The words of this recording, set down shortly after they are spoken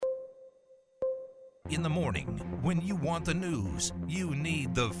In the morning, when you want the news, you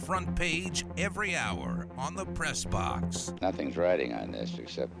need the front page every hour on the Press Box. Nothing's riding on this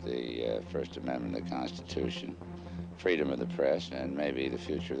except the First Amendment of the Constitution, freedom of the press, and maybe the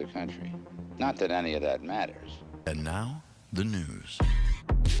future of the country. Not that any of that matters. And now, the news.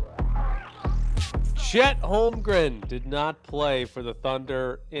 Chet Holmgren did not play for the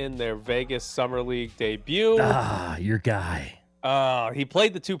Thunder in their Vegas Summer League debut. Your guy. He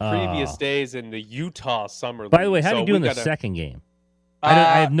played the two previous days in the Utah Summer League. By the way, how did he do in the second game? I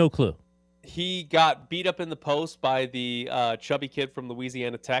have no clue. He got beat up in the post by the chubby kid from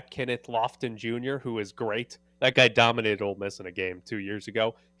Louisiana Tech, Kenneth Lofton Jr., who is great. That guy dominated Ole Miss in a game 2 years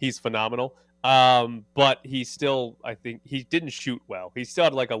ago. He's phenomenal. But he still, I think, he didn't shoot well. He still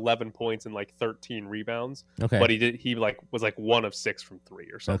had like 11 points and like 13 rebounds. Okay. But he was like 1 of 6 from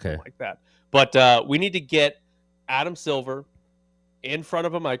 3 or something like that. But we need to get Adam Silver in front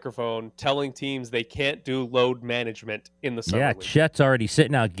of a microphone telling teams they can't do load management in the summer league. Chet's already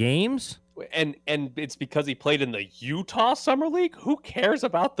sitting out games. And it's because he played in the Utah Summer League? Who cares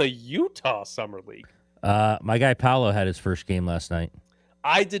about the Utah Summer League? My guy Paolo had his first game last night.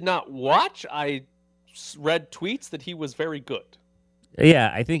 I did not watch. I read tweets that he was very good.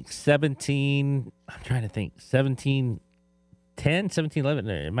 Yeah, I think 17, I'm trying to think, 17-10, 17-11,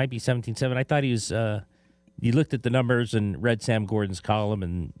 it might be 17-7. I thought he was, you looked at the numbers and read Sam Gordon's column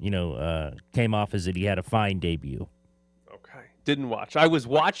and, came off as that he had a fine debut. Okay. Didn't watch. I was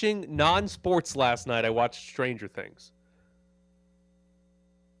watching non-sports last night. I watched Stranger Things.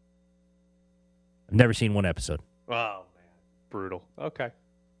 I've never seen one episode. Oh, man. Brutal. Okay.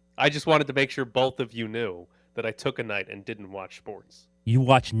 I just wanted to make sure both of you knew that I took a night and didn't watch sports. You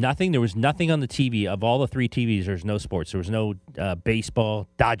watched nothing? There was nothing on the TV. Of all the 3 TVs, there's no sports. There was no baseball,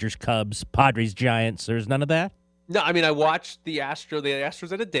 Dodgers, Cubs, Padres, Giants. There's none of that? No, I mean, I watched the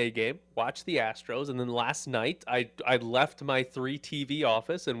Astros at a day game, watched the Astros, and then last night I left my 3 TV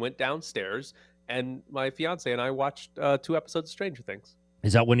office and went downstairs, and my fiance and I watched 2 episodes of Stranger Things.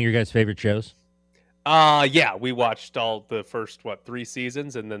 Is that one of your guys' favorite shows? Yeah, we watched all the first 3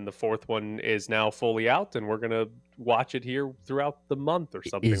 seasons, and then the 4th one is now fully out, and we're gonna watch it here throughout the month or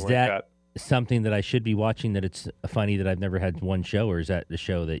something like that. Is that something that I should be watching? That it's funny that I've never had one show, or is that the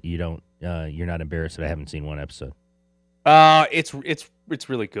show that you don't? You're not embarrassed that I haven't seen one episode? It's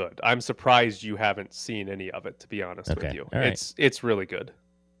really good. I'm surprised you haven't seen any of it, to be honest with you. Right. It's really good.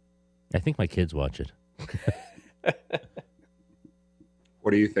 I think my kids watch it. What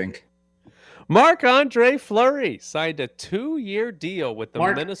do you think? Marc-Andre Fleury signed a 2-year deal with the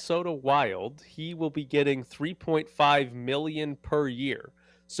Minnesota Wild. He will be getting $3.5 million per year.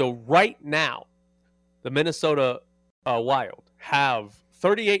 So right now, the Minnesota Wild have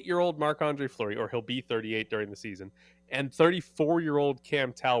 38-year-old Marc-Andre Fleury, or he'll be 38 during the season, and 34-year-old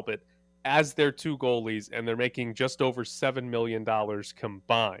Cam Talbot as their 2 goalies, and they're making just over $7 million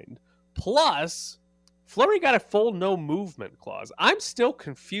combined. Plus, Fleury got a full no movement clause. I'm still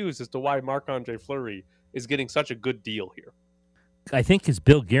confused as to why Marc-Andre Fleury is getting such a good deal here. I think because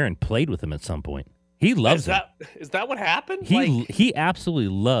Bill Guerin played with him at some point. He loves him. Is that what happened? He absolutely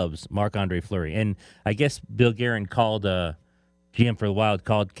loves Marc-Andre Fleury. And I guess Bill Guerin called GM for the Wild,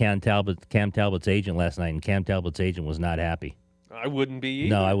 called Cam Talbot's agent last night, and Cam Talbot's agent was not happy. I wouldn't be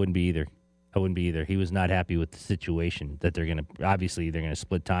either. No, I wouldn't be either. He was not happy with the situation that they're going to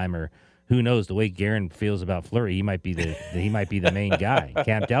split time, or who knows, the way Guerin feels about Fleury, he might be the main guy.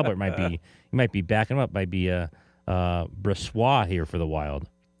 Cam Talbot might be backing him up, might be a Brossoit here for the Wild.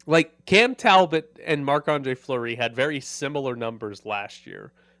 Like Cam Talbot and Marc-Andre Fleury had very similar numbers last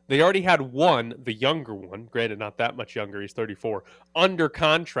year. They already had one, the younger one, granted not that much younger, he's 34, under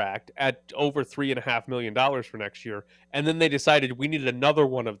contract at over $3.5 million for next year. And then they decided we needed another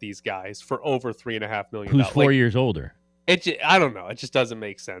one of these guys for over $3.5 million. Who's 4 years older? I don't know. It just doesn't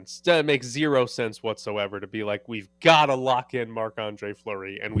make sense. It makes zero sense whatsoever to be like, we've got to lock in Marc-Andre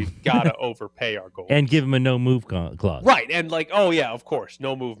Fleury and we've got to overpay our goals. And give him a no move clause. Right. And oh yeah, of course.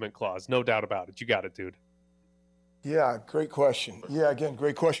 No movement clause. No doubt about it. You got it, dude. Yeah, great question. Yeah, again,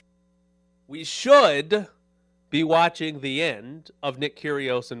 great question. We should be watching the end of Nick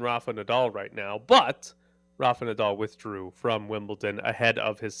Kyrgios and Rafa Nadal right now, but Rafa Nadal withdrew from Wimbledon ahead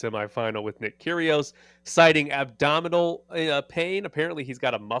of his semifinal with Nick Kyrgios, citing abdominal pain. Apparently, he's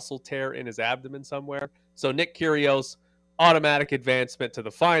got a muscle tear in his abdomen somewhere. So Nick Kyrgios, automatic advancement to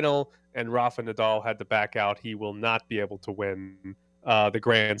the final, and Rafa Nadal had to back out. He will not be able to win the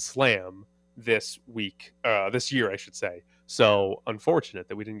Grand Slam this year, I should say. So unfortunate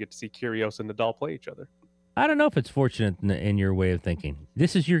that we didn't get to see Kyrgios and Nadal play each other. I don't know if it's fortunate in your way of thinking.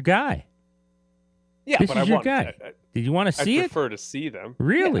 This is your guy. Yeah, this but is your guy. Did you want to see I'd it? prefer to see them.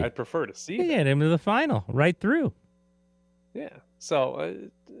 Really? Yeah, I'd prefer to see They them. get him to the final, right through. Yeah. So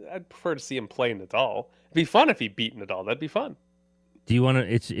I'd prefer to see him play Nadal. It'd be fun if he beat Nadal. That'd be fun. Do you want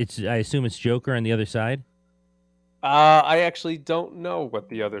to? It's. I assume it's Joker on the other side. I actually don't know what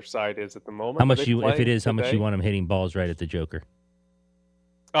the other side is at the moment. How Are much they you? If it playing is, how much today? you want him hitting balls right at the Joker?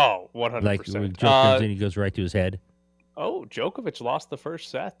 Oh, 100%. Like when Joker comes in, he goes right to his head. Oh, Djokovic lost the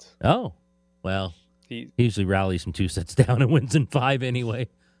first set. Oh, well, He he usually rallies from 2 sets down and wins in 5 anyway.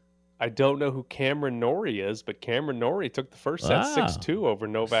 I don't know who Cameron Norrie is, but Cameron Norrie took the first set Wow. 6-2 over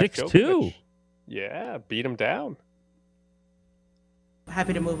Novak 6-2. Djokovic. Yeah, beat him down.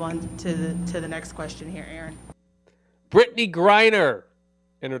 Happy to move on to the next question here, Aaron. Brittany Griner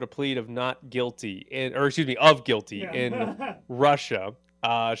entered a plea of not guilty of guilty in Russia.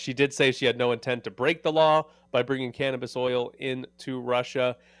 She did say she had no intent to break the law by bringing cannabis oil into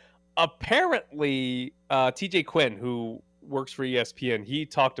Russia. Apparently, TJ Quinn, who works for ESPN, he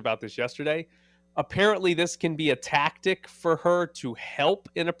talked about this yesterday. Apparently, this can be a tactic for her to help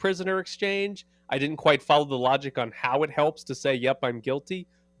in a prisoner exchange. I didn't quite follow the logic on how it helps to say, yep, I'm guilty.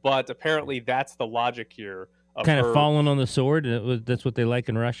 But apparently, that's the logic here. Kind of her, falling on the sword. That's what they like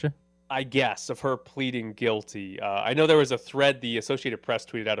in Russia. I guess, of her pleading guilty. I know there was a thread. The Associated Press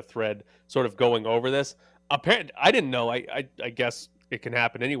tweeted out a thread sort of going over this. Apparently, I didn't know. I guess it can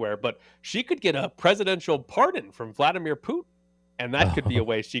happen anywhere. But she could get a presidential pardon from Vladimir Putin. And that could be a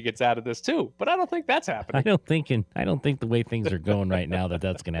way she gets out of this too. But I don't think that's happening. I don't think the way things are going right now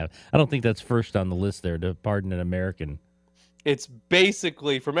that's going to happen. I don't think that's first on the list there to pardon an American. It's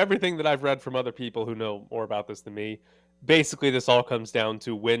basically, from everything that I've read from other people who know more about this than me, basically this all comes down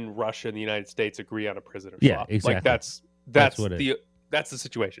to when Russia and the United States agree on a prisoner swap. Exactly. Like that's what that's the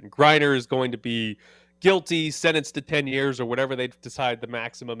situation. Griner is going to be guilty, sentenced to 10 years or whatever they decide the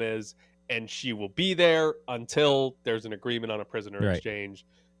maximum is, and she will be there until there's an agreement on a prisoner exchange.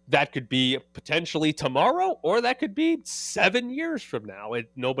 That could be potentially tomorrow, or that could be 7 years from now.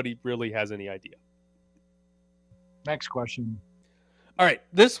 Nobody really has any idea. Next question. All right,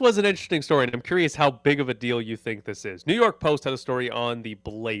 this was an interesting story, and I'm curious how big of a deal you think this is. New York Post had a story on the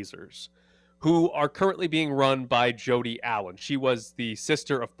Blazers, who are currently being run by Jody Allen. She was the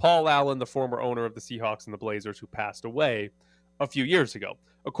sister of Paul Allen, the former owner of the Seahawks and the Blazers, who passed away a few years ago.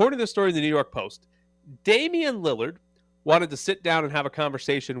 According to the story in the New York Post, Damian Lillard wanted to sit down and have a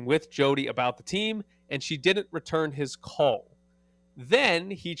conversation with Jody about the team, and she didn't return his call. Then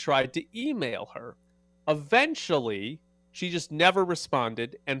he tried to email her. Eventually, she just never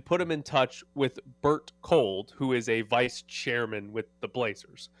responded and put him in touch with Bert Kold, who is a vice chairman with the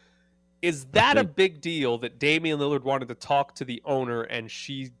Blazers. Is that a big deal that Damian Lillard wanted to talk to the owner and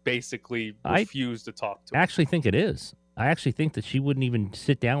she basically refused to talk to him? I actually think it is. I actually think that she wouldn't even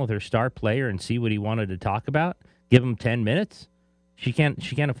sit down with her star player and see what he wanted to talk about. Give him 10 minutes. She can't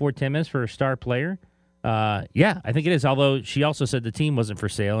afford 10 minutes for her star player. Yeah, I think it is. Although she also said the team wasn't for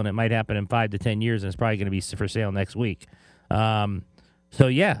sale and it might happen in 5 to 10 years and it's probably going to be for sale next week. So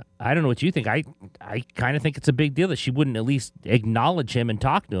yeah, I don't know what you think. I kind of think it's a big deal that she wouldn't at least acknowledge him and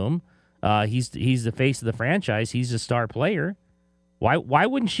talk to him. He's the face of the franchise. He's a star player. Why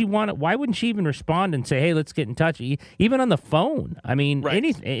wouldn't she want it? Why wouldn't she even respond and say, "Hey, let's get in touch"? Even on the phone. I mean,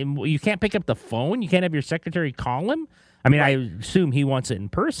 anything. You can't pick up the phone. You can't have your secretary call him. I mean, I assume he wants it in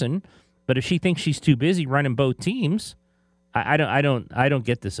person. But if she thinks she's too busy running both teams, I don't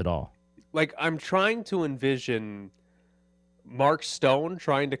get this at all. Like, I'm trying to envision Mark Stone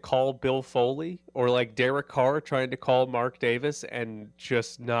trying to call Bill Foley, or like Derek Carr trying to call Mark Davis and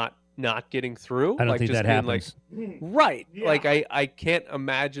just not getting through. I don't think just that happens. Right. Yeah. Like I can't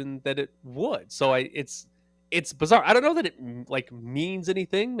imagine that it would. So it's bizarre. I don't know that it like means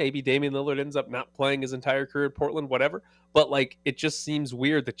anything. Maybe Damian Lillard ends up not playing his entire career at Portland, whatever. But like it just seems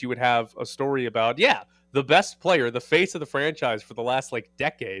weird that you would have a story about, the best player, the face of the franchise for the last like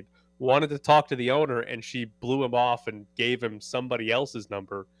decade, wanted to talk to the owner and she blew him off and gave him somebody else's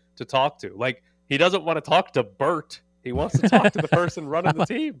number to talk to. Like he doesn't want to talk to Bert. He wants to talk to the person running the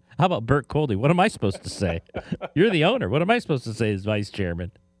team. How about Bert Coldy? What am I supposed to say? You're the owner. What am I supposed to say as vice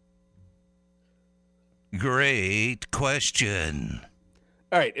chairman? Great question.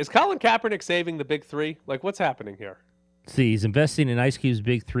 All right. Is Colin Kaepernick saving the big three? Like, what's happening here? See, he's investing in Ice Cube's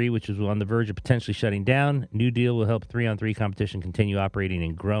Big Three, which is on the verge of potentially shutting down. New deal will help 3-on-3 competition continue operating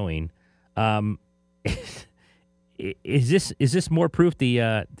and growing. Is this more proof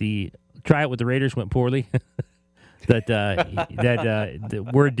the tryout with the Raiders went poorly? that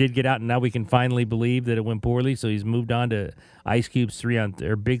the word did get out, and now we can finally believe that it went poorly. So he's moved on to Ice Cube's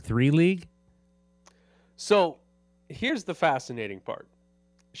Big Three league. So here's the fascinating part.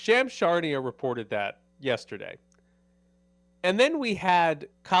 Shams Charania reported that yesterday. And then we had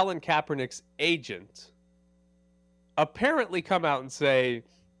Colin Kaepernick's agent apparently come out and say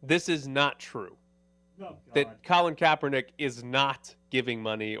this is not true. That Colin Kaepernick is not giving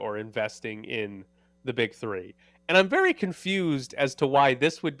money or investing in the Big Three. And I'm very confused as to why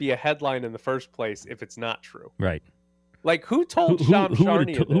this would be a headline in the first place if it's not true. Right. Like, who told Sham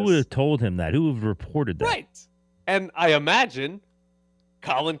Charania this? Who would have told him that? Who would have reported that? Right. And I imagine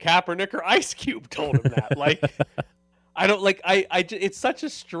Colin Kaepernick or Ice Cube told him that. Like, I don't like. It's such a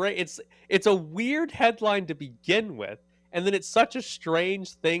strange. It's a weird headline to begin with, and then it's such a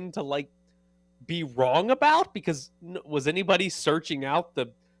strange thing to like be wrong about, because was anybody searching out the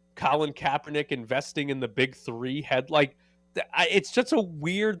Colin Kaepernick investing in the Big Three head? Like, it's just a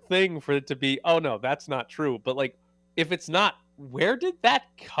weird thing for it to be. Oh no, that's not true. But like, if it's not, where did that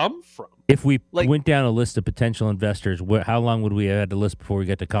come from? If we went down a list of potential investors, how long would we have had to list before we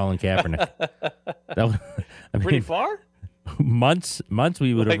get to Colin Kaepernick? Pretty far. Months.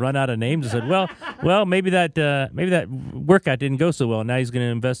 We would have run out of names and said, well, maybe that workout didn't go so well. Now he's going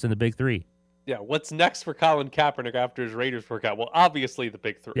to invest in the Big Three. Yeah. What's next for Colin Kaepernick after his Raiders workout? Well, obviously the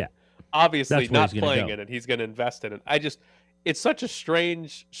Big Three. Yeah. Obviously not playing in it. He's going to invest in it. It's such a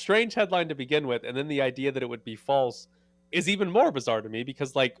strange headline to begin with, and then the idea that it would be false is even more bizarre to me,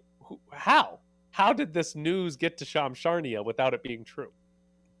 because like, how did this news get to Sham Charania without it being true?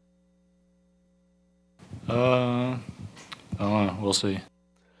 We'll see.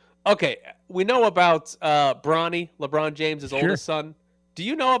 Okay, we know about Bronny, LeBron James' oldest son. Do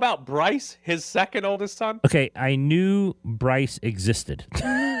you know about Bryce, his second oldest son? Okay, I knew Bryce existed,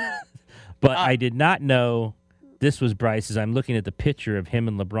 but I did not know this was Bryce. As I'm looking at the picture of him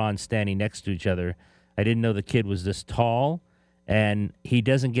and LeBron standing next to each other, I didn't know the kid was this tall, and he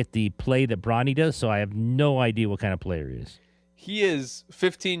doesn't get the play that Bronny does, so I have no idea what kind of player he is. He is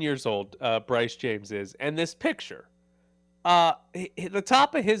 15 years old, Bryce James is, and this picture, the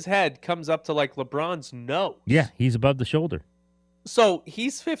top of his head comes up to like LeBron's nose. Yeah, he's above the shoulder. So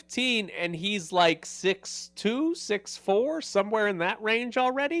he's 15 and he's like 6'2", 6'4", somewhere in that range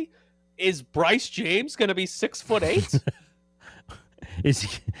already. Is Bryce James going to be 6'8"?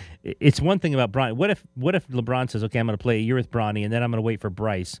 It's one thing about Bronny. What if LeBron says, "Okay, I'm going to play a year with Bronny, and then I'm going to wait for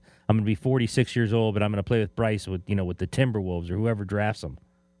Bryce. I'm going to be 46 years old, but I'm going to play with Bryce with the Timberwolves or whoever drafts him."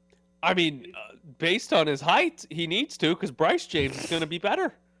 I mean, based on his height, he needs to, because Bryce James is going to be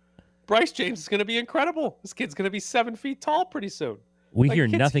better. Bryce James is going to be incredible. This kid's going to be 7 feet tall pretty soon. We hear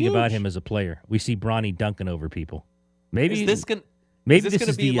nothing about him as a player. We see Bronny dunking over people. Maybe this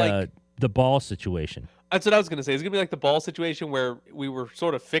is the ball situation. That's what I was going to say. It's going to be like the ball situation where we were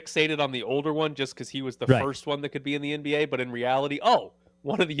sort of fixated on the older one just because he was the first one that could be in the NBA. But in reality,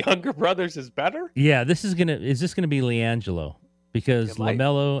 one of the younger brothers is better? Yeah, is this going to be LiAngelo? Because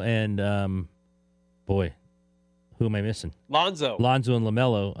LaMelo and, who am I missing? Lonzo and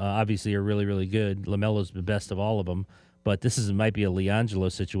LaMelo obviously are really, really good. LaMelo's the best of all of them. But this might be a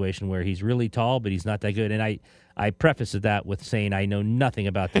LiAngelo situation where he's really tall, but he's not that good. And I preface that with saying I know nothing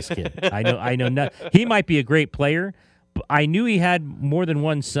about this kid. I know nothing. He might be a great player. But I knew he had more than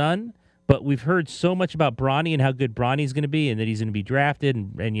one son, but we've heard so much about Bronny and how good Bronny's going to be, and that he's going to be drafted,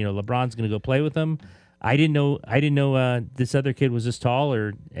 and LeBron's going to go play with him. I didn't know this other kid was this tall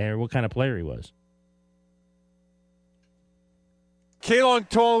or what kind of player he was. Kalon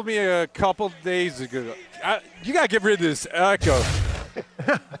told me a couple days ago, you got to get rid of this echo.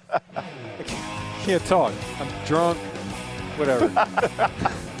 I can't talk. I'm drunk. Whatever.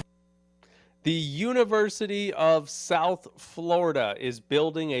 The University of South Florida is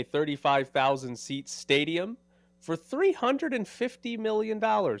building a 35,000-seat stadium for $350 million.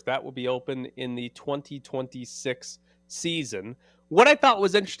 That will be open in the 2026 season. What I thought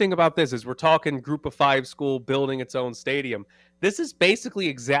was interesting about this is we're talking Group of Five school building its own stadium. This is basically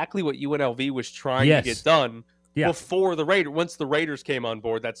exactly what UNLV was trying to get done before the Raiders. Once the Raiders came on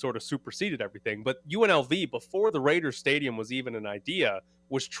board, that sort of superseded everything. But UNLV, before the Raiders stadium was even an idea,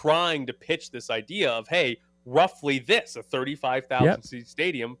 was trying to pitch this idea of, hey, roughly this, a 35,000-seat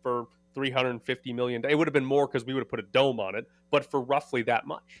stadium for $350 million. It would have been more because we would have put a dome on it, but for roughly that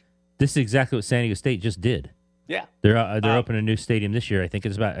much. This is exactly what San Diego State just did. Yeah, they're opening a new stadium this year. I think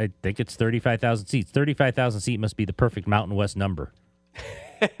it's 35,000 seats. 35,000 seat must be the perfect Mountain West number,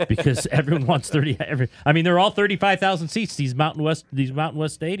 because everyone wants 30. They're all 35,000 seats. These Mountain West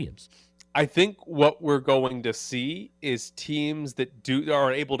stadiums. I think what we're going to see is teams that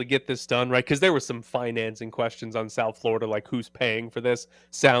are able to get this done, right? Because there were some financing questions on South Florida, like who's paying for this.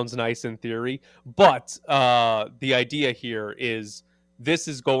 Sounds nice in theory, but the idea here is this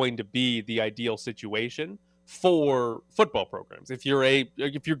is going to be the ideal situation for football programs. If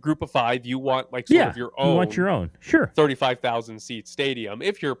you're group of 5, you want like sort of your own. You want your own, sure. 35,000 seat stadium.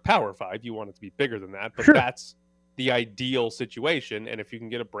 If you're Power 5, you want it to be bigger than that. But Sure. that's the ideal situation. And if you can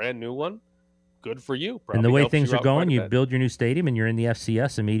get a brand new one, good for you. And the Probably way helps things you are out going, quite a you bit. build your new stadium and you're in the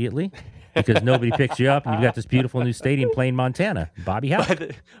FCS immediately because nobody picks you up, and you've got this beautiful new stadium playing Montana. Bobby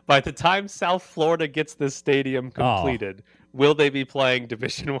Howard. By the time South Florida gets this stadium completed, will they be playing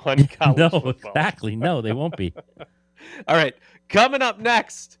Division I college No, football? exactly. No, they won't be. All right, coming up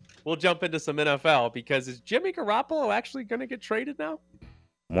next, we'll jump into some NFL because is Jimmy Garoppolo actually going to get traded now?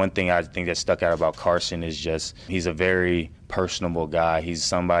 One thing I think that stuck out about Carson is just he's a very personable guy. He's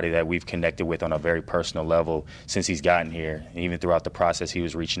somebody that we've connected with on a very personal level since he's gotten here. Even throughout the process, he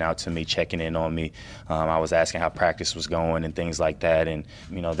was reaching out to me, checking in on me. I was asking how practice was going and things like that. And,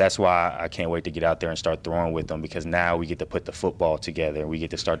 that's why I can't wait to get out there and start throwing with him, because now we get to put the football together. We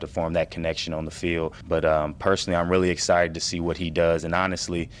get to start to form that connection on the field. But personally, I'm really excited to see what he does. And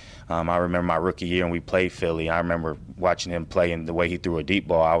honestly, I remember my rookie year when we played Philly. I remember watching him play, and the way he threw a deep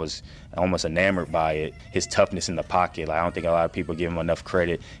ball, I was almost enamored by it. His toughness in the pocket, I don't think a lot of people give him enough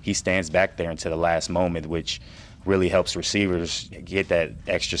credit. He stands back there until the last moment, which really helps receivers get that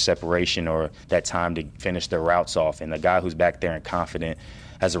extra separation or that time to finish their routes off. And the guy who's back there and confident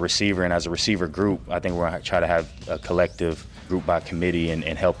as a receiver and as a receiver group, I think we're going to try to have a collective group by committee and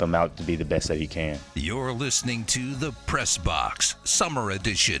help him out to be the best that he can. You're listening to the Press Box Summer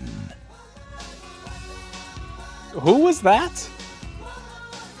Edition. Who was that?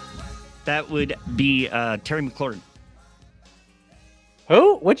 That would be Terry McLaurin.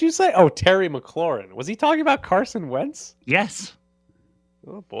 Who? What'd you say? Oh, Terry McLaurin. Was he talking about Carson Wentz? Yes.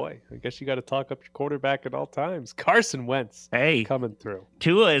 Oh, boy. I guess you got to talk up your quarterback at all times. Carson Wentz. Hey. Coming through.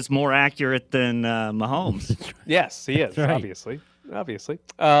 Tua is more accurate than Mahomes. Yes, he is, right. obviously.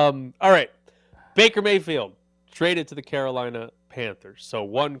 All right. Baker Mayfield traded to the Carolina Panthers. So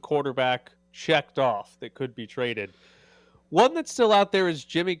one quarterback checked off that could be traded. One that's still out there is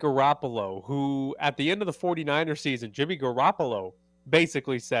Jimmy Garoppolo, who at the end of the 49er season, Jimmy Garoppolo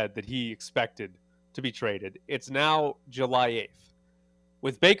basically said that he expected to be traded. It's now July 8th.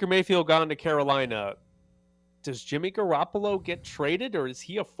 With Baker Mayfield gone to Carolina, does Jimmy Garoppolo get traded, or is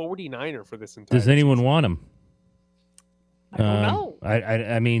he a 49er for this entire Does anyone season? want him? I don't know.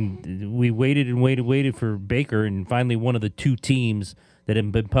 I mean, we waited and waited for Baker, and finally one of the two teams that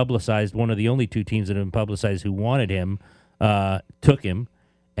have been publicized, one of the only two teams that have been publicized who wanted him, took him.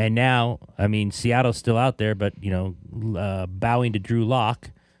 And now, I mean, Seattle's still out there, but, bowing to Drew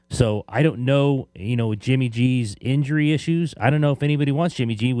Lock. So I don't know, with Jimmy G's injury issues, I don't know if anybody wants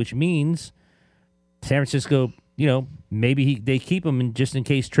Jimmy G, which means San Francisco, maybe they keep him just in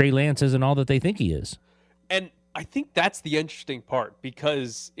case Trey Lance isn't all that they think he is. And I think that's the interesting part,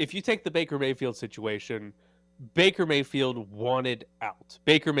 because if you take the Baker Mayfield situation, Baker Mayfield wanted out.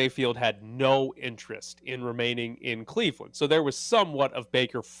 Baker Mayfield had no interest in remaining in Cleveland. So there was somewhat of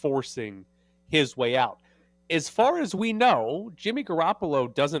Baker forcing his way out. As far as we know, Jimmy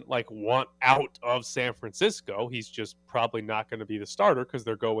Garoppolo doesn't want out of San Francisco. He's just probably not going to be the starter because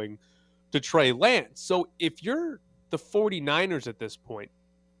they're going to Trey Lance. So if you're the 49ers at this point,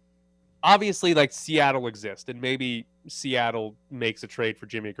 obviously Seattle exists, and maybe Seattle makes a trade for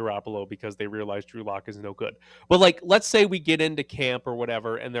Jimmy Garoppolo because they realize Drew Lock is no good. But let's say we get into camp or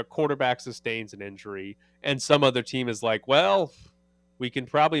whatever and their quarterback sustains an injury and some other team is like, well, we can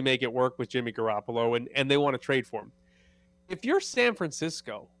probably make it work with Jimmy Garoppolo, and they want to trade for him. If you're San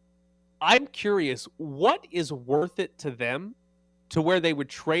Francisco, I'm curious, what is worth it to them to where they would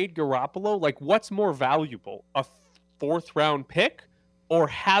trade Garoppolo? What's more valuable, a 4th round pick or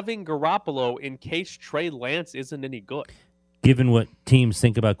having Garoppolo in case Trey Lance isn't any good? Given what teams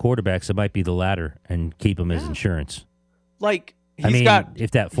think about quarterbacks, it might be the latter and keep him as insurance. If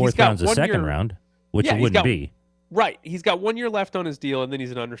that 4th round's a second round, which it wouldn't be. Right. He's got 1 year left on his deal, and then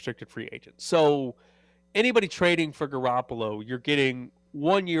he's an unrestricted free agent. So anybody trading for Garoppolo, you're getting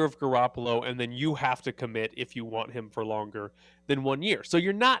 1 year of Garoppolo, and then you have to commit if you want him for longer than 1 year. So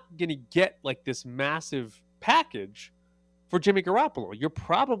you're not going to get this massive package for Jimmy Garoppolo. You're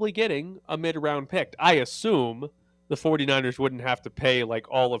probably getting a mid-round pick. I assume the 49ers wouldn't have to pay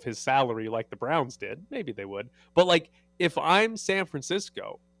all of his salary like the Browns did. Maybe they would. But if I'm San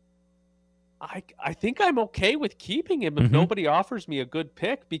Francisco, I think I'm okay with keeping him if nobody offers me a good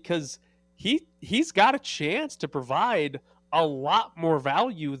pick, because he's got a chance to provide a lot more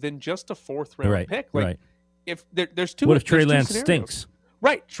value than just a 4th round pick. Right. If there's two. What if Trey Lance Lance stinks?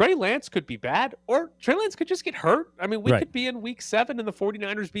 Right. Trey Lance could be bad, or Trey Lance could just get hurt. I mean, we Right. could be in week 7 and the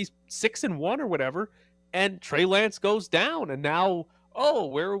 49ers be 6-1 or whatever, and Trey Lance goes down, and now oh,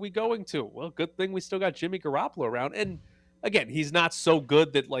 where are we going to? Well, good thing we still got Jimmy Garoppolo around. And again, he's not so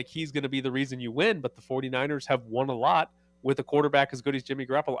good that like he's going to be the reason you win, but the 49ers have won a lot with a quarterback as good as Jimmy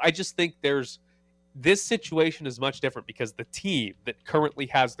Garoppolo. I just think this situation is much different because the team that currently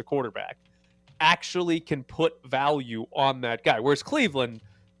has the quarterback actually can put value on that guy. Whereas Cleveland,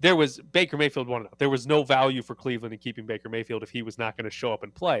 there was Baker Mayfield won it out. There was no value for Cleveland in keeping Baker Mayfield if he was not going to show up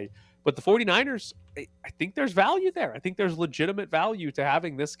and play. But the 49ers, I think there's value there. I think there's legitimate value to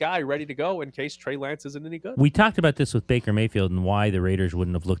having this guy ready to go in case Trey Lance isn't any good. We talked about this with Baker Mayfield and why the Raiders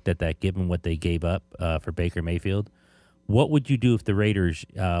wouldn't have looked at that given what they gave up for Baker Mayfield. What would you do if the Raiders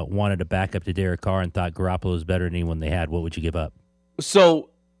wanted a backup to Derek Carr and thought Garoppolo was better than anyone they had? What would you give up? So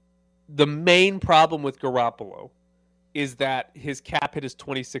the main problem with Garoppolo is that his cap hit is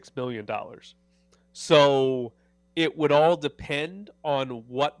 $26 million. So it would all depend on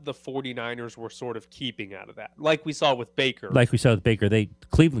what the 49ers were sort of keeping out of that. Like we saw with Baker.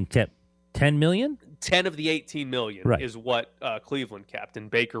 Cleveland kept $10 million? 10 of the 18 million right. is what Cleveland kept, and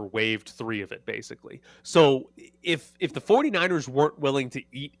Baker waived 3 of it, basically. So if the 49ers weren't willing to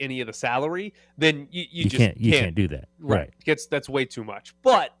eat any of the salary, then you can't do that. Right. That's way too much.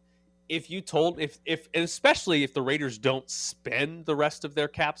 But if you told and especially if the Raiders don't spend the rest of their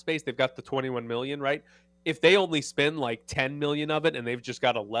cap space, they've got the 21 million, right? If they only spend like 10 million of it and they've just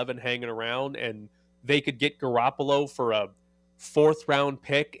got 11 hanging around and they could get Garoppolo for a 4th round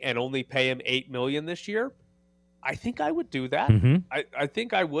pick and only pay him $8 million this year, I think I would do that. Mm-hmm. I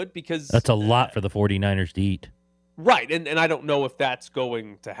think I would, because that's a lot for the 49ers to eat. Right. And I don't know if that's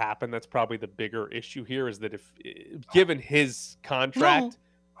going to happen. That's probably the bigger issue here, is that if given his contract,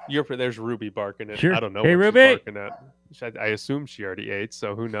 there's Ruby barking at. Sure. I don't know hey, what Ruby. she's barking at. I assume she already ate,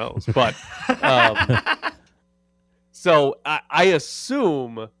 so who knows? But so I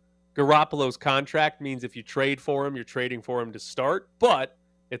assume Garoppolo's contract means if you trade for him, you're trading for him to start. But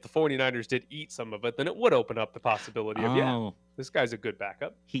if the 49ers did eat some of it, then it would open up the possibility of, this guy's a good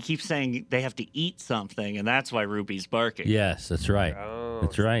backup. He keeps saying they have to eat something, and that's why Ruby's barking. Yes, that's right. Oh.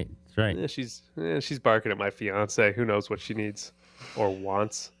 That's right. Yeah, she's barking at my fiance. Who knows what she needs or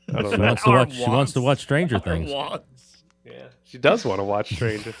wants? I don't She know. wants to watch Stranger Things. Yeah, she does want to watch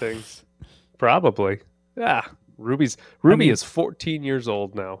Stranger Things. Probably. Yeah. Ruby is 14 years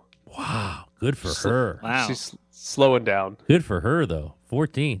old now. Wow, good for her. Wow. She's slowing down. Good for her, though.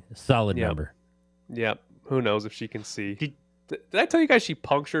 14, solid number. Yep. Who knows if she can see? Did I tell you guys she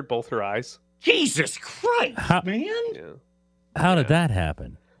punctured both her eyes? Jesus Christ, man! Yeah. How did that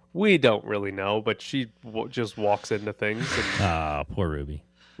happen? We don't really know, but she just walks into things. Poor Ruby.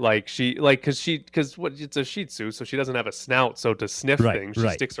 Because it's a Shih Tzu, so she doesn't have a snout. So to sniff things, she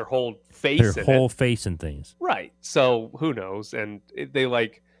sticks her whole face in it. Face in things. Right. So who knows? And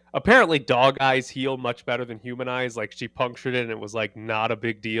apparently dog eyes heal much better than human eyes. Like, she punctured it and it was like not a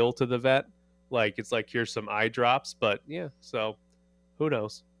big deal to the vet. Like, it's like, here's some eye drops. But yeah, so who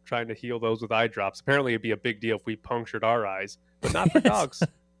knows? Trying to heal those with eye drops. Apparently it'd be a big deal if we punctured our eyes, but not for dogs.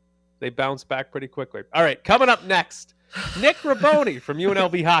 They bounce back pretty quickly. All right, coming up next, Nick Raboni from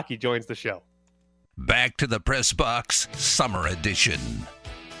UNLV Hockey joins the show. Back to the Press Box Summer Edition.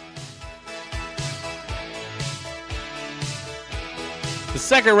 The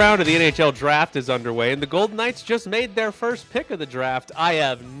second round of the NHL draft is underway, and the Golden Knights just made their first pick of the draft. I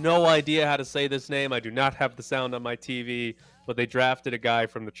have no idea how to say this name. I do not have the sound on my TV, but they drafted a guy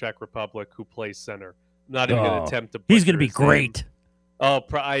from the Czech Republic who plays center. I'm not even going to attempt to. He's going to be great. Name. Oh,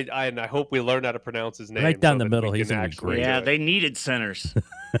 I hope we learn how to pronounce his name. Right down the middle, he's going to be great. Yeah, they needed centers.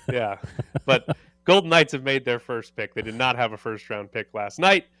 Yeah, but Golden Knights have made their first pick. They did not have a first-round pick last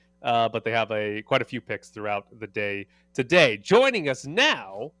night, but they have quite a few picks throughout the day today. Joining us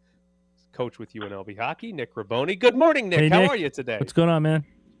now, coach with UNLV Hockey, Nick Raboni. Good morning, Nick. Hey, how Nick. are you today? What's going on, man?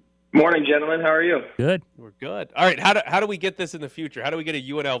 Morning, gentlemen. How are you? Good. We're good. All right, how do we get this in the future? How do we get a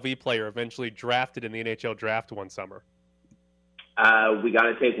UNLV player eventually drafted in the NHL draft one summer? We got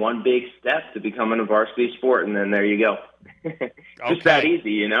to take one big step to becoming a varsity sport, and then there you go. Just that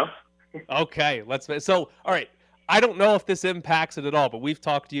easy, you know? Okay, all right. I don't know if this impacts it at all, but we've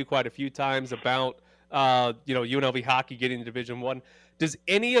talked to you quite a few times about UNLV Hockey getting to Division I. Does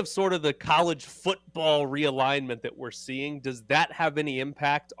any of sort of the college football realignment that we're seeing, does that have any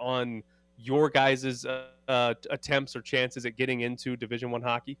impact on your guys' attempts or chances at getting into Division I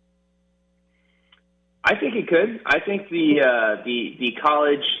hockey? I think it could. I think the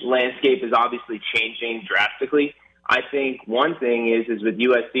college landscape is obviously changing drastically. I think one thing is with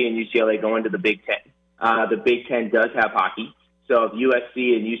USC and UCLA going to the Big Ten. The Big Ten does have hockey. So if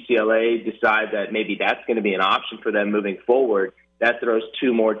USC and UCLA decide that maybe that's going to be an option for them moving forward, that throws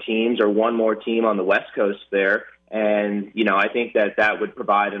two more teams or one more team on the West Coast there. And, I think that would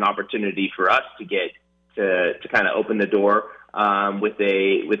provide an opportunity for us to get to kind of open the door with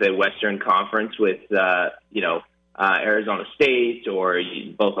a Western Conference with, Arizona State or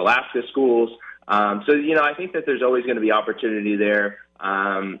both Alaska schools. I think that there's always going to be opportunity there.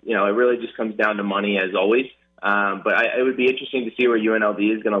 It really just comes down to money as always. But it would be interesting to see where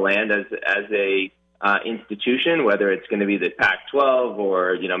UNLV is going to land as a institution, whether it's going to be the Pac-12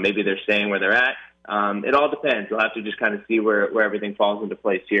 or, maybe they're staying where they're at. It all depends. We'll have to just kind of see where everything falls into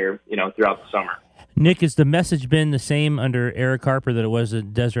place here, throughout the summer. Nick, has the message been the same under Eric Harper that it was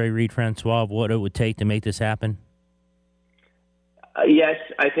at Desiree Reed-Francois of what it would take to make this happen? Yes,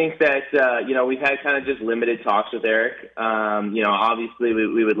 I think that, we've had kind of just limited talks with Eric. Obviously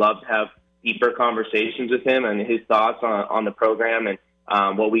we would love to have deeper conversations with him and his thoughts on the program and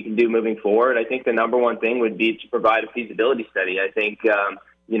what we can do moving forward. I think the number one thing would be to provide a feasibility study. I think,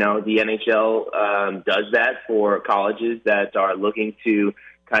 the NHL does that for colleges that are looking to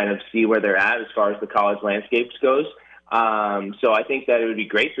kind of see where they're at as far as the college landscapes goes. So I think that it would be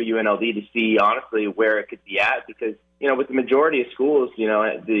great for UNLV to see, honestly, where it could be at because, with the majority of schools,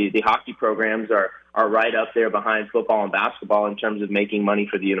 the hockey programs are right up there behind football and basketball in terms of making money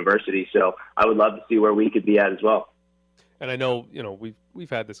for the university. So I would love to see where we could be at as well. And I know, we've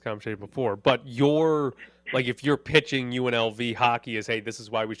had this conversation before, but if you're pitching UNLV hockey as, hey, this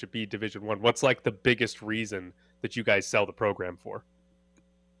is why we should be Division I, what's like the biggest reason that you guys sell the program for?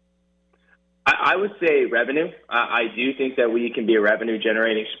 I would say revenue. I do think that we can be a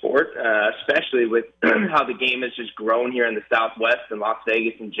revenue-generating sport, especially with how the game has just grown here in the Southwest and Las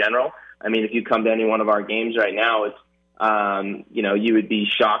Vegas in general. I mean, if you come to any one of our games right now, it's you would be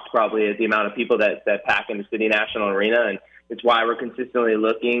shocked probably at the amount of people that pack in the City National Arena, and it's why we're consistently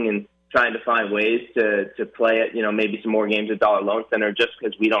looking and trying to find ways to play at maybe some more games at Dollar Loan Center just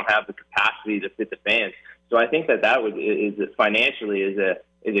because we don't have the capacity to fit the fans. So I think that is financially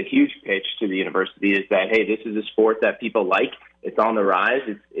is a huge pitch to the university is that, hey, this is a sport that people like. It's on the rise.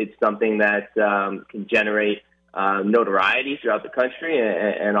 It's something that can generate notoriety throughout the country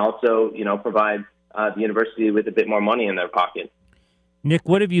and also, provide the university with a bit more money in their pocket. Nick,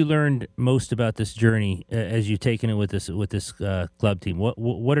 what have you learned most about this journey as you've taken it with this club team?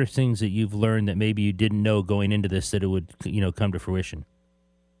 What are things that you've learned that maybe you didn't know going into this that it would come to fruition?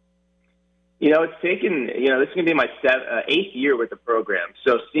 It's taken, this is going to be my eighth year with the program.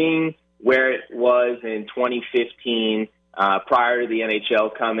 So seeing where it was in 2015, prior to the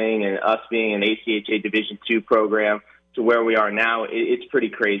NHL coming and us being an ACHA Division II program to where we are now, it's pretty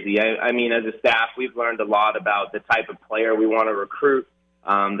crazy. I mean, as a staff, we've learned a lot about the type of player we want to recruit,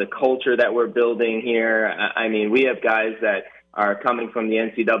 the culture that we're building here. I mean, we have guys that are coming from the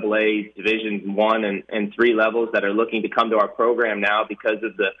NCAA Division I and III levels that are looking to come to our program now because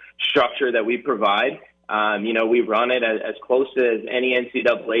of the structure that we provide. We run it as close to as any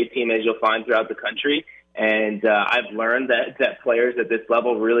NCAA team as you'll find throughout the country. And I've learned that players at this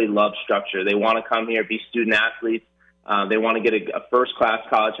level really love structure. They want to come here, be student athletes. They want to get a first-class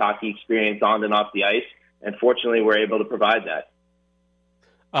college hockey experience on and off the ice. And fortunately, we're able to provide that.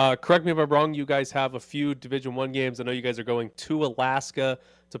 Correct me if I'm wrong, you guys have a few Division I games. I know you guys are going to Alaska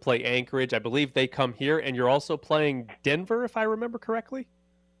to play Anchorage. I believe they come here, and you're also playing Denver, if I remember correctly?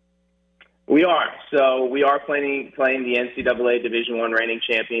 We are. So we are playing the NCAA Division I reigning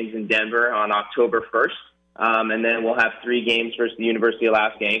champions in Denver on October 1st. And then we'll have 3 games versus the University of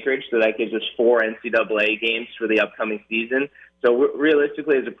Alaska Anchorage. So that gives us 4 NCAA games for the upcoming season. So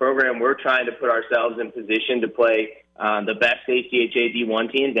realistically, as a program, we're trying to put ourselves in position to play the best ACHA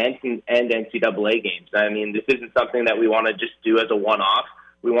D1 teams and NCAA games. I mean, this isn't something that we want to just do as a one-off.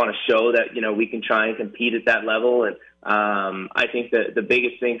 We want to show that, we can try and compete at that level. And I think that the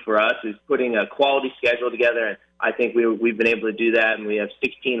biggest thing for us is putting a quality schedule together. And I think we've been able to do that. And we have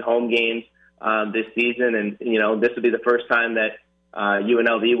 16 home games this season. And, this will be the first time that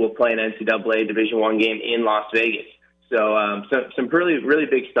UNLV will play an NCAA Division I game in Las Vegas. So some really, really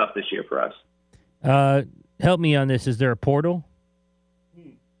big stuff this year for us. Help me on this. Is there a portal?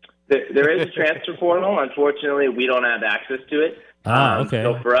 There is a transfer portal. Unfortunately, we don't have access to it. Okay.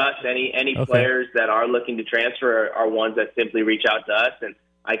 So for us, any players that are looking to transfer are ones that simply reach out to us. And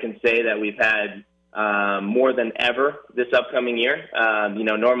I can say that we've had more than ever this upcoming year.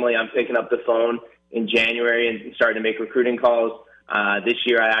 Normally I'm picking up the phone in January and starting to make recruiting calls. This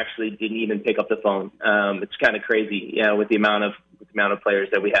year I actually didn't even pick up the phone. It's kind of crazy, with the amount of players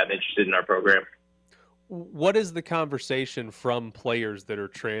that we have interested in our program. What is the conversation from players that are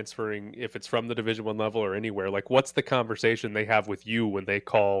transferring, if it's from the Division I level or anywhere? Like, what's the conversation they have with you when they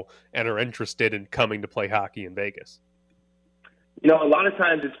call and are interested in coming to play hockey in Vegas? A lot of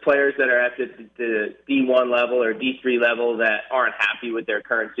times it's players that are at the D1 level or D3 level that aren't happy with their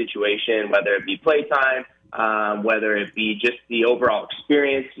current situation, whether it be playtime, whether it be just the overall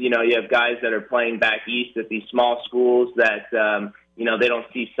experience. You have guys that are playing back east at these small schools that, they don't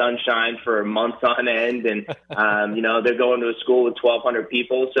see sunshine for months on end, and, they're going to a school with 1,200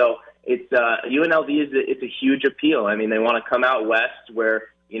 people. So it's UNLV it's a huge appeal. I mean, they want to come out west where,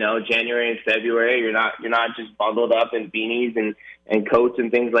 January and February, you're not just bundled up in beanies and coats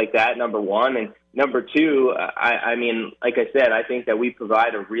and things like that, number one. And number two, I mean, like I said, I think that we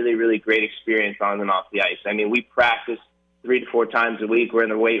provide a really, really great experience on and off the ice. I mean, we practice 3 to 4 times a week. We're in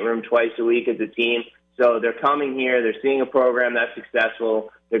the weight room twice a week as a team. So they're coming here, they're seeing a program that's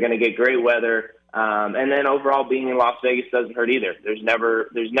successful, they're going to get great weather, and then overall being in Las Vegas doesn't hurt either. There's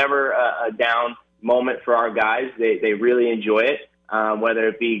never a down moment for our guys. They really enjoy it. Whether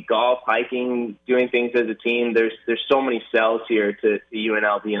it be golf, hiking, doing things as a team, there's so many cells here to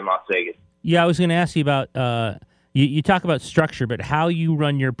UNLV in Las Vegas. Yeah, I was going to ask you about you talk about structure, but how you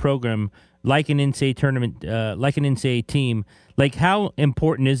run your program, like an NCAA tournament, like an NCAA team, like how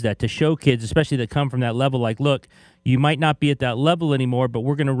important is that to show kids, especially that come from that level, like, look, you might not be at that level anymore, but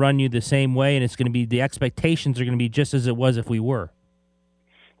we're going to run you the same way, and it's going to be, the expectations are going to be just as it was if we were.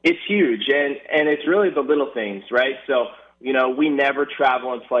 It's huge, and it's really the little things, right? So, we never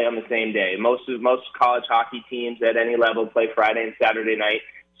travel and play on the same day. Most college hockey teams at any level play Friday and Saturday night.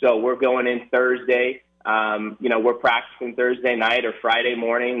 So we're going in Thursday. We're practicing Thursday night or Friday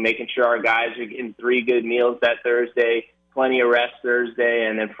morning, making sure our guys are getting 3 good meals that Thursday, plenty of rest Thursday,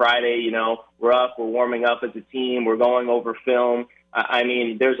 and then Friday, we're up, we're warming up as a team, we're going over film. I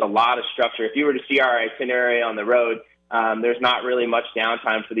mean, there's a lot of structure. If you were to see our itinerary on the road, there's not really much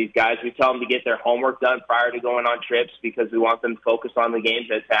downtime for these guys. We tell them to get their homework done prior to going on trips because we want them to focus on the games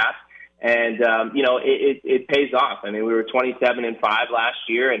at task. And, it pays off. I mean, we were 27-5 last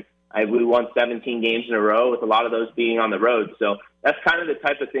year, and we won 17 games in a row, with a lot of those being on the road. So that's kind of the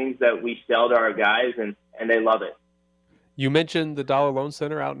type of things that we sell to our guys, and they love it. You mentioned the Dollar Loan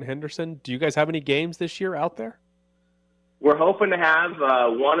Center out in Henderson. Do you guys have any games this year out there? We're hoping to have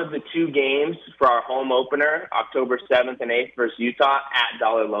one of the 2 games for our home opener, October 7th and 8th versus Utah, at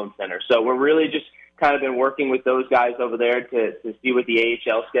Dollar Loan Center. So we're really just kind of been working with those guys over there to see what the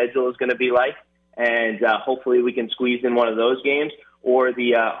AHL schedule is going to be like. And hopefully we can squeeze in one of those games, or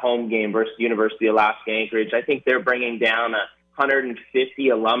the home game versus the University of Alaska Anchorage. I think they're bringing down 150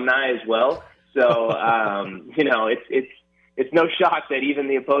 alumni as well. So, it's no shock that even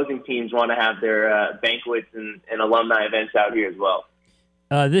the opposing teams want to have their banquets and alumni events out here as well.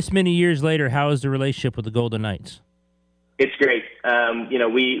 This many years later, how is the relationship with the Golden Knights? It's great.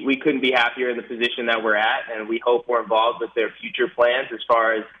 We couldn't be happier in the position that we're at, and we hope we're involved with their future plans as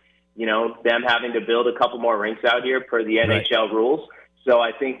far as, them having to build a couple more rinks out here per the NHL rules. So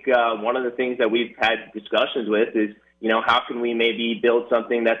I think one of the things that we've had discussions with is, how can we maybe build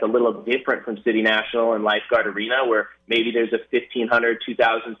something that's a little different from City National and Lifeguard Arena, where maybe there's a 1,500,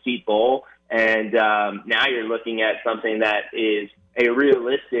 2,000 seat bowl, and now you're looking at something that is a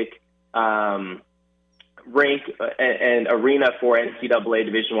realistic rink and arena for NCAA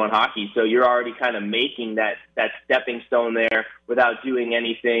Division I hockey. So you're already kind of making that stepping stone there without doing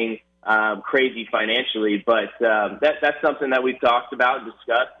anything crazy financially. But that's something that we've talked about and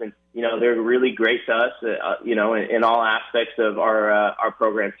discussed, and they're really great to us, in all aspects of our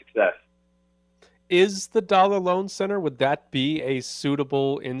program success. Is the Dollar Loan Center, would that be a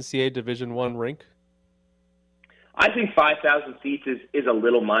suitable NCAA Division I rink? I think 5,000 seats is a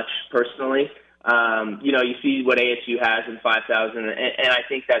little much, personally. You see what ASU has in 5,000, and I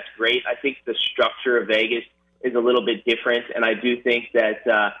think that's great. I think the structure of Vegas is a little bit different, and I do think that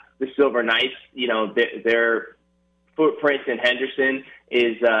the Silver Knights, their footprint in Henderson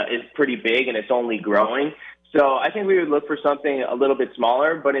is pretty big, and it's only growing. So I think we would look for something a little bit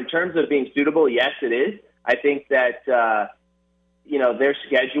smaller. But in terms of being suitable, yes, it is. I think that their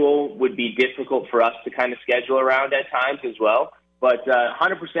schedule would be difficult for us to kind of schedule around at times as well. But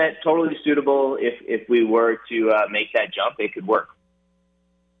 100% totally suitable. If we were to make that jump, it could work.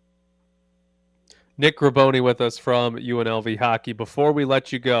 Nick Graboni with us from UNLV Hockey. Before we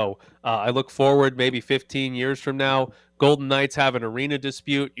let you go, I look forward maybe 15 years from now. Golden Knights have an arena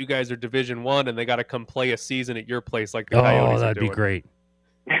dispute. You guys are Division I, and they got to come play a season at your place like the Coyotes are that'd doing. Be great.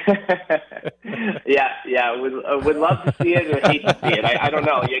 Yeah, would love to see it or hate to see it. I don't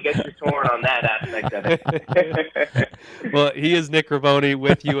know. I guess you're torn on that aspect of it. Well, he is Nick Graboni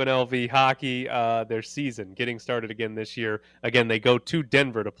with UNLV Hockey. Their season getting started again this year. Again, they go to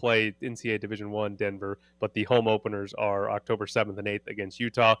Denver to play NCAA Division I Denver, but the home openers are October 7th and 8th against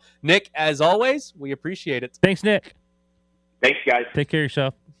Utah. Nick, as always, we appreciate it. Thanks, Nick. Thanks, guys. Take care of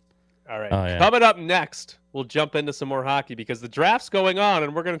yourself. All right. Oh, yeah. Coming up next, we'll jump into some more hockey because the draft's going on,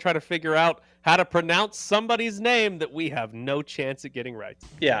 and we're going to try to figure out how to pronounce somebody's name that we have no chance at getting right.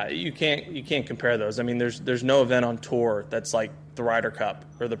 Yeah, you can't compare those. I mean, there's no event on tour that's like the Ryder Cup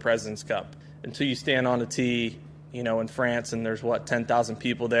or the President's Cup until you stand on a tee, in France, and there's 10,000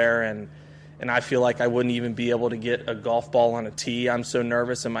 people there, and I feel like I wouldn't even be able to get a golf ball on a tee. I'm so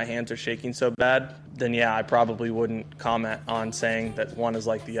nervous and my hands are shaking so bad. Then yeah, I probably wouldn't comment on saying that one is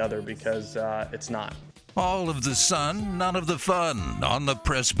like the other because it's not. All of the sun, none of the fun on the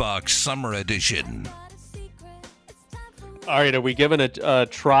Press Box Summer Edition. All right, are we giving a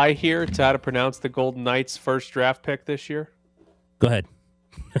try here to how to pronounce the Golden Knights' first draft pick this year? Go ahead.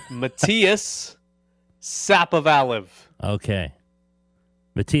 Matthias Sapovaliv. Okay.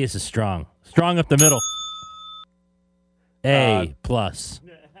 Matthias is strong. Strong up the middle. A plus.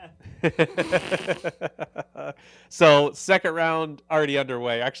 So second round already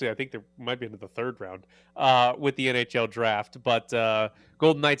underway. Actually, I think there might be into the third round with the NHL draft. But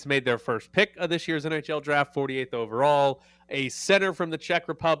Golden Knights made their first pick of this year's NHL draft, 48th overall. A center from the Czech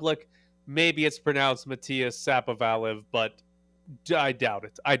Republic. Maybe it's pronounced Matthias Sapovaliv, but I doubt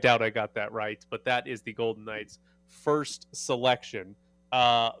it. I doubt I got that right. But that is the Golden Knights' first selection.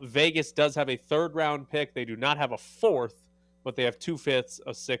 Vegas does have a third round pick. They do not have a fourth, but they have 2 fifths,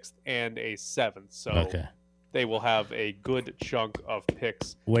 a sixth, and a seventh. So they will have a good chunk of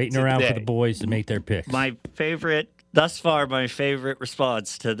picks. Waiting today. around for the boys to make their picks. My favorite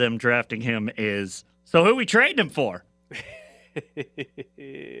response to them drafting him is, so who we trading him for?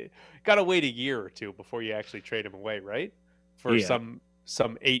 Got to wait a year or two before you actually trade him away, right? For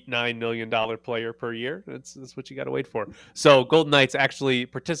some $8-9 million player per year. That's what you got to wait for. So Golden Knights actually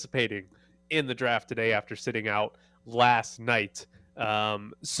participating in the draft today after sitting out last night.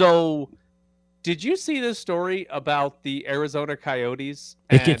 So did you see this story about the Arizona Coyotes?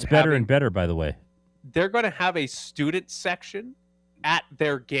 It gets better and better, by the way. They're going to have a student section at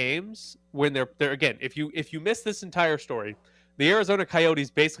their games when they're again. If you miss this entire story, the Arizona Coyotes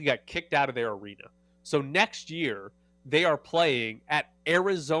basically got kicked out of their arena. So next year they are playing at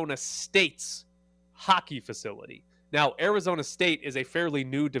Arizona State's hockey facility. Now, Arizona State is a fairly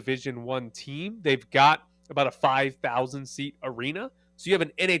new Division I team. They've got about a 5,000-seat arena. So you have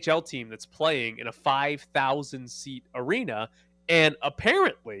an NHL team that's playing in a 5,000-seat arena. And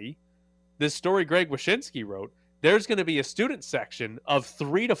apparently, this story Greg Wyshynski wrote, there's going to be a student section of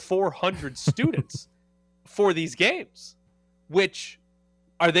 300 to 400 students for these games. Which,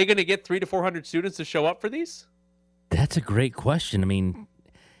 are they going to get 300 to 400 students to show up for these? That's a great question. I mean,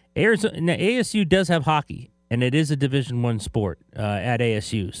 Arizona, ASU does have hockey, and it is a Division I sport at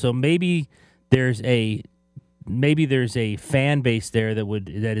ASU. So maybe there's a fan base there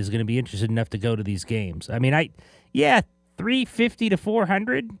that is going to be interested enough to go to these games. I mean, 350 to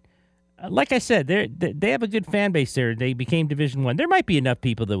 400. Like I said, they have a good fan base there. They became Division I. There might be enough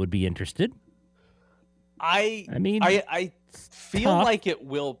people that would be interested. I feel like it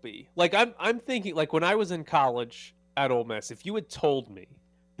will be. Like I'm thinking, like when I was in college at Ole Miss, if you had told me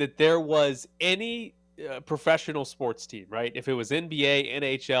that there was any professional sports team, right? If it was NBA,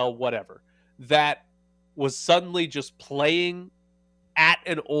 NHL, whatever, that was suddenly just playing at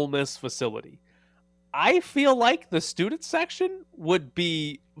an Ole Miss facility, I feel like the student section would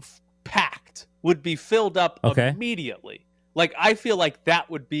be packed, would be filled up immediately. Like I feel like that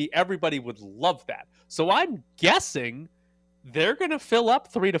would be, everybody would love that. So I'm guessing they're going to fill up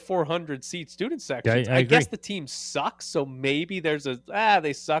 300 to 400 seat student sections. I guess the team sucks, so maybe there's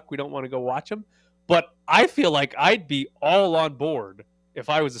they suck, we don't want to go watch them. But I feel like I'd be all on board if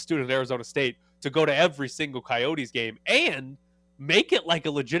I was a student at Arizona State to go to every single Coyotes game and make it like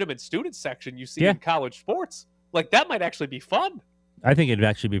a legitimate student section you see in college sports. Like that might actually be fun. I think it'd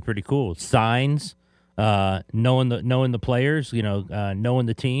actually be pretty cool. Signs, knowing the players, knowing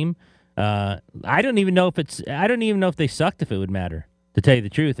the team. I don't even know if they sucked, if it would matter, to tell you the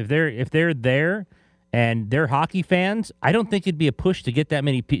truth. If they're there and they're hockey fans, I don't think it'd be a push to get that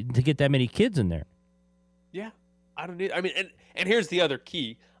many kids in there. Yeah, I don't need. I mean, and here's the other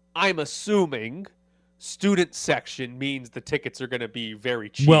key. I'm assuming student section means the tickets are going to be very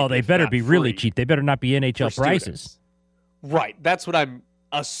cheap. Well, they better be really cheap. They better not be NHL prices. Right. That's what I'm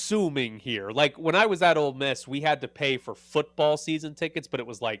assuming here. Like when I was at Ole Miss, we had to pay for football season tickets, but it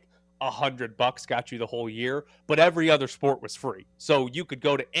was like $100 got you the whole year, but every other sport was free. So you could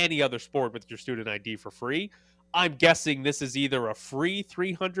go to any other sport with your student ID for free. I'm guessing this is either a free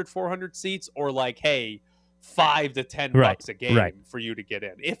 300, 400 seats or like, hey, $5 to $10 a game for you to get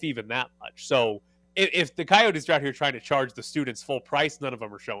in, if even that much. So if the Coyotes are out here trying to charge the students full price, none of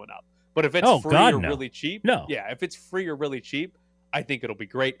them are showing up. But if it's free or really cheap, yeah, if it's free or really cheap, I think it'll be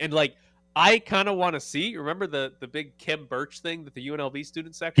great. And like, I kind of want to see. Remember the big Kim Birch thing that the UNLV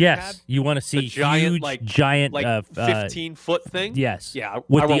student section had? Yes, you want to see giant, giant, 15-foot thing. Yes, yeah,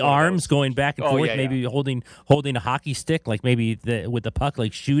 with the arms going back and forth, yeah, maybe holding a hockey stick, like maybe with the puck,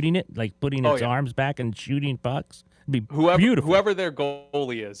 like shooting it, like putting its arms back and shooting pucks. It'd be beautiful. Whoever their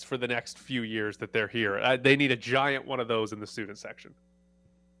goalie is for the next few years that they're here, they need a giant one of those in the student section.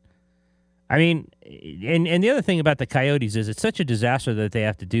 I mean, and the other thing about the Coyotes is it's such a disaster that they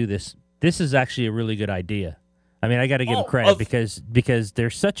have to do this. This is actually a really good idea. I mean, I got to give them credit because they're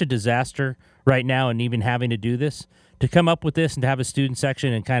such a disaster right now, and even having to do this, to come up with this and to have a student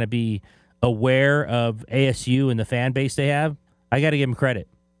section and kind of be aware of ASU and the fan base they have, I got to give them credit.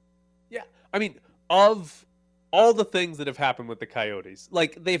 Yeah, I mean, of all the things that have happened with the Coyotes,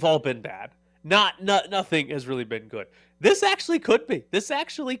 like they've all been bad. Nothing has really been good. This actually could be. This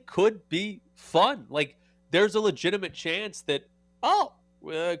actually could be fun. Like, there's a legitimate chance that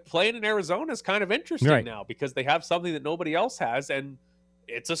playing in Arizona is kind of interesting now because they have something that nobody else has, and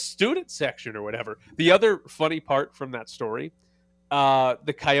it's a student section or whatever. The other funny part from that story,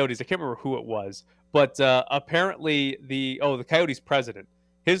 the Coyotes, I can't remember who it was, but apparently the Coyotes president,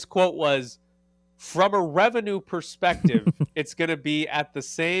 his quote was, "From a revenue perspective, it's going to be at the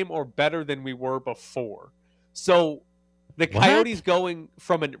same or better than we were before." So the Coyotes going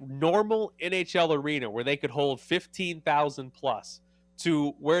from a normal NHL arena where they could hold 15,000 plus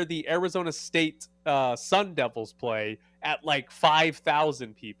to where the Arizona State Sun Devils play at like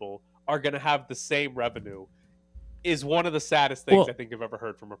 5,000 people are going to have the same revenue is one of the saddest things I think I've ever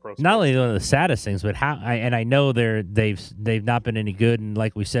heard from a pro sport. Not only one of the saddest things, but I know they've not been any good, and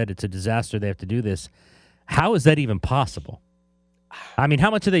like we said, it's a disaster. They have to do this. How is that even possible? I mean,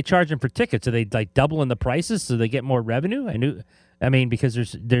 how much are they charging for tickets? Are they like doubling the prices so they get more revenue? I mean, because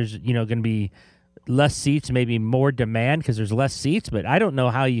there's going to be less seats, maybe more demand because there's less seats, but I don't know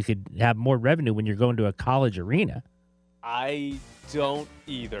how you could have more revenue when you're going to a college arena. I don't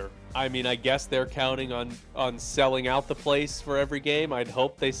either. I mean, I guess they're counting on selling out the place for every game. I'd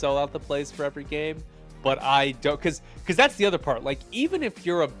hope they sell out the place for every game, but I don't, because that's the other part. Like, even if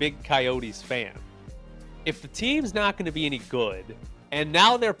you're a big Coyotes fan, if the team's not going to be any good, and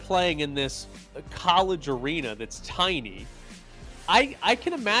now they're playing in this college arena that's tiny, I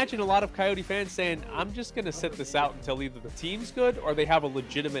can imagine a lot of Coyote fans saying, I'm just going to sit this out until either the team's good or they have a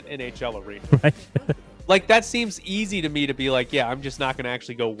legitimate NHL arena. Right. Like, that seems easy to me to be like, yeah, I'm just not going to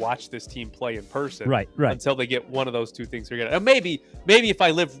actually go watch this team play in person right. until they get one of those two things figured out. And maybe if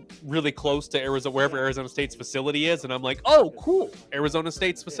I live really close to Arizona, wherever Arizona State's facility is, and I'm like, oh, cool, Arizona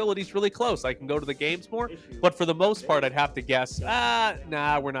State's facility's really close, I can go to the games more. But for the most part, I'd have to guess,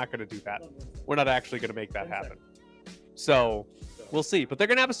 nah, we're not going to do that. We're not actually going to make that happen. So we'll see. But they're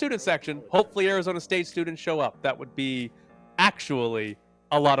going to have a student section. Hopefully Arizona State students show up. That would be actually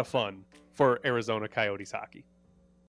a lot of fun for Arizona Coyotes hockey.